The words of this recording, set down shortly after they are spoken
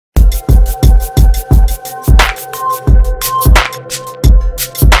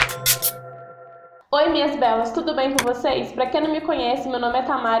minhas belas, tudo bem com vocês? Para quem não me conhece, meu nome é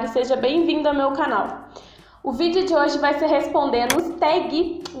Tamara e seja bem-vindo ao meu canal. O vídeo de hoje vai ser respondendo os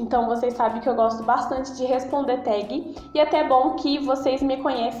tag, então vocês sabem que eu gosto bastante de responder tag e até é bom que vocês me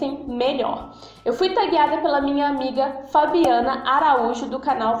conhecem melhor. Eu fui tagueada pela minha amiga Fabiana Araújo, do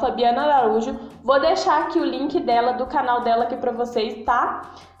canal Fabiana Araújo. Vou deixar aqui o link dela, do canal dela aqui pra vocês,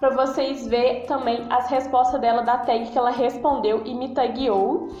 tá? Pra vocês verem também as respostas dela da tag que ela respondeu e me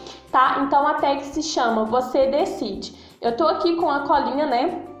tagueou, tá? Então a tag se chama Você Decide. Eu tô aqui com a colinha,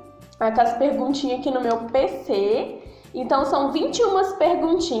 né? Com as perguntinhas aqui no meu PC. Então são 21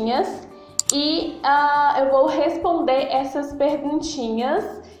 perguntinhas e eu vou responder essas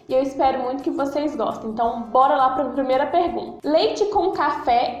perguntinhas e eu espero muito que vocês gostem. Então bora lá para a primeira pergunta. Leite com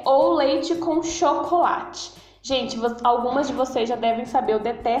café ou leite com chocolate? Gente, algumas de vocês já devem saber, eu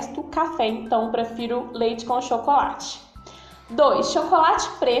detesto café, então prefiro leite com chocolate. 2. Chocolate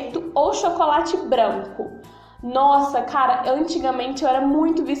preto ou chocolate branco? Nossa, cara, antigamente eu era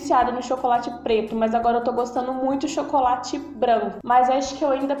muito viciada no chocolate preto, mas agora eu tô gostando muito do chocolate branco. Mas acho que eu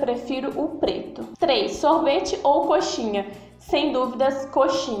ainda prefiro o preto. 3. Sorvete ou coxinha? Sem dúvidas,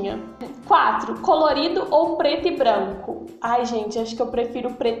 coxinha. 4. Colorido ou preto e branco? Ai, gente, acho que eu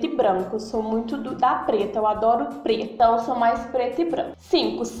prefiro preto e branco. Eu sou muito da preta, eu adoro preto, então eu sou mais preto e branco.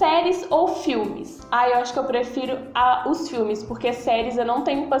 5. Séries ou filmes? Ai, eu acho que eu prefiro os filmes, porque séries eu não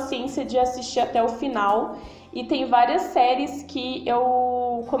tenho paciência de assistir até o final. E tem várias séries que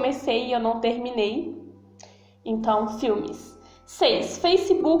eu comecei e eu não terminei. Então, filmes. 6.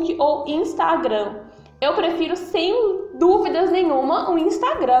 Facebook ou Instagram? Eu prefiro, sem dúvidas nenhuma, o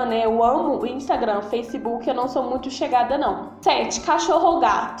Instagram, né? Eu amo o Instagram. Facebook eu não sou muito chegada, não. 7. Cachorro ou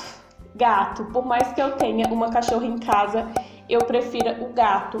gato? Gato. Por mais que eu tenha uma cachorra em casa, eu prefiro o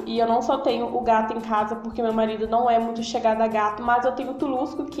gato. E eu não só tenho o gato em casa porque meu marido não é muito chegado a gato, mas eu tenho o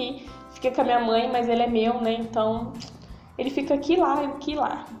Tulusco que fica com a minha mãe, mas ele é meu, né? Então, ele fica aqui lá.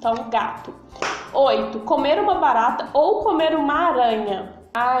 Então, gato. 8. Comer uma barata ou comer uma aranha?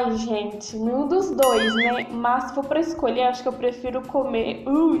 Ai, gente, nenhum dos dois, né? Mas se for pra escolher, acho que eu prefiro comer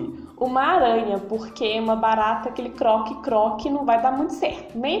uma aranha, porque uma barata, aquele croque, não vai dar muito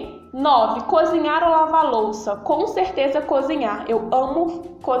certo, né? 9. Cozinhar ou lavar louça? Com certeza cozinhar. Eu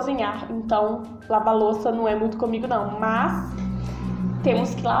amo cozinhar, então lavar louça não é muito comigo não, mas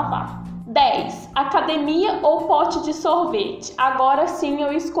temos que lavar. 10. Academia ou pote de sorvete? Agora sim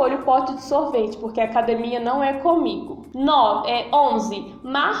eu escolho pote de sorvete, porque a academia não é comigo. 11.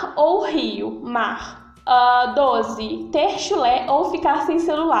 Mar ou rio? Mar. 12. Ter chulé ou ficar sem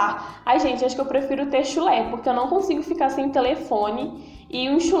celular? Ai, gente, acho que eu prefiro ter chulé, porque eu não consigo ficar sem telefone. E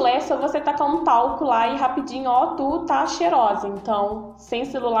um chulé é só você tacar um talco lá e rapidinho, ó, tu tá cheirosa. Então, sem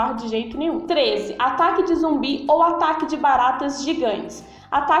celular de jeito nenhum. 13. Ataque de zumbi ou ataque de baratas gigantes?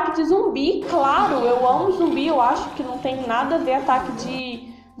 Ataque de zumbi, claro, eu amo zumbi, eu acho que não tem nada a ver ataque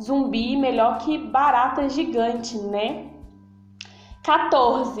de zumbi melhor que barata gigante, né?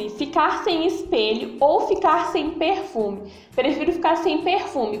 14. Ficar sem espelho ou ficar sem perfume? Prefiro ficar sem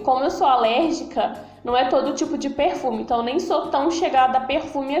perfume. Como eu sou alérgica, não é todo tipo de perfume, então nem sou tão chegada a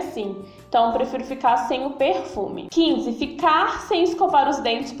perfume assim. Então eu prefiro ficar sem o perfume. 15. Ficar sem escovar os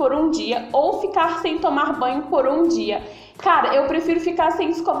dentes por um dia ou ficar sem tomar banho por um dia? Cara, eu prefiro ficar sem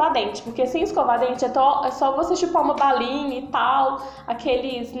escovar dente, porque sem escovar dente é só você chupar uma balinha e tal,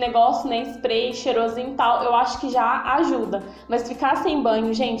 aqueles negócios, né, spray cheirosinho e tal, eu acho que já ajuda. Mas ficar sem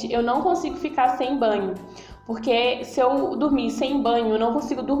banho, gente, eu não consigo ficar sem banho, porque se eu dormir sem banho, eu não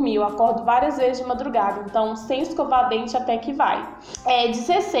consigo dormir, eu acordo várias vezes de madrugada, então sem escovar dente até que vai.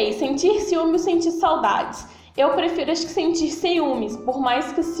 16. Sentir ciúme ou sentir saudades? Eu prefiro, acho que sentir ciúmes, por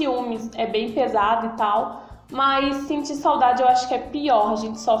mais que ciúmes é bem pesado e tal, mas sentir saudade eu acho que é pior, a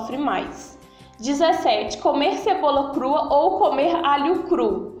gente sofre mais. 17. Comer cebola crua ou comer alho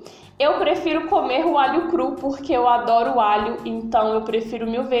cru? Eu prefiro comer o alho cru porque eu adoro o alho, então eu prefiro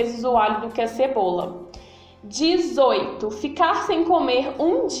 1000 vezes o alho do que a cebola. 18. Ficar sem comer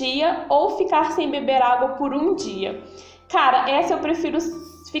um dia ou ficar sem beber água por um dia? Cara, essa eu prefiro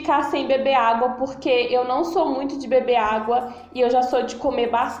ficar sem beber água porque eu não sou muito de beber água e eu já sou de comer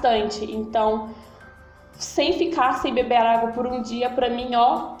bastante, então sem ficar sem beber água por um dia, pra mim,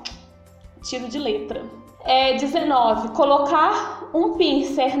 ó, tiro de letra. 19. Colocar um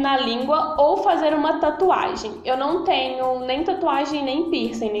piercing na língua ou fazer uma tatuagem? Eu não tenho nem tatuagem nem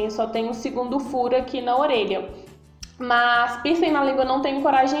piercing, né? Eu só tenho o segundo furo aqui na orelha. Mas piercing na língua eu não tenho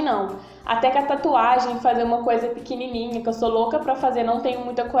coragem, não. Até que a tatuagem, fazer uma coisa pequenininha, que eu sou louca pra fazer, não tenho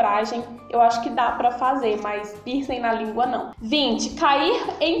muita coragem. Eu acho que dá pra fazer, mas piercing na língua não. 20. Cair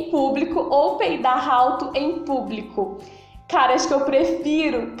em público ou peidar alto em público? Cara, acho que eu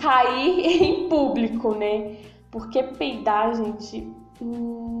prefiro cair em público, né? Porque peidar, gente...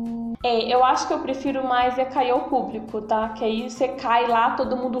 eu acho que eu prefiro mais cair ao público, tá? Que aí você cai lá,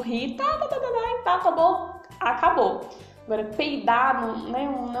 todo mundo ri, acabou. Agora, peidar não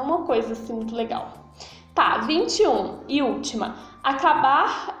é uma coisa assim muito legal. Tá, 21 e última.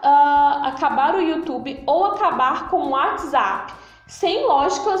 Acabar o YouTube ou acabar com o WhatsApp. Sem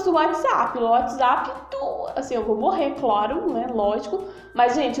lógicas do WhatsApp. O WhatsApp, assim, eu vou morrer, claro, né? Lógico.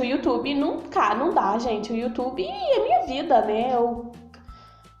 Mas, gente, o YouTube não dá, gente. O YouTube é minha vida, né? Eu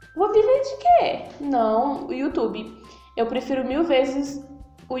vou viver de quê? Não, o YouTube. Eu prefiro 1000 vezes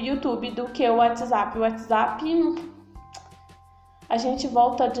o YouTube do que o WhatsApp. O WhatsApp, a gente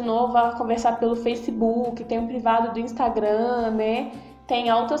volta de novo a conversar pelo Facebook, tem o privado do Instagram, né? Tem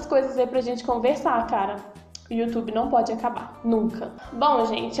altas coisas aí pra gente conversar, cara. O YouTube não pode acabar, nunca. Bom,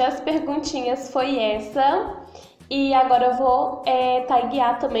 gente, as perguntinhas foi essa. E agora eu vou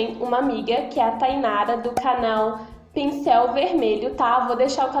taguear também uma amiga, que é a Tainara, do canal Pincel Vermelho, tá? Vou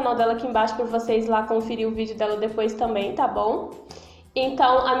deixar o canal dela aqui embaixo pra vocês lá conferir o vídeo dela depois também, tá bom?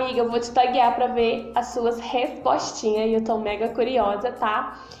 Então, amiga, eu vou te taguear pra ver as suas respostinhas e eu tô mega curiosa,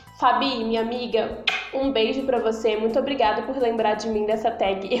 tá? Fabi, minha amiga, um beijo pra você. Muito obrigada por lembrar de mim dessa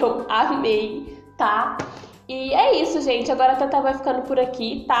tag. Eu amei, tá? E é isso, gente. Agora a Tata vai ficando por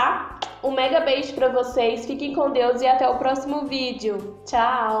aqui, tá? Um mega beijo pra vocês. Fiquem com Deus e até o próximo vídeo.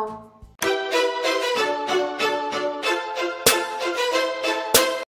 Tchau!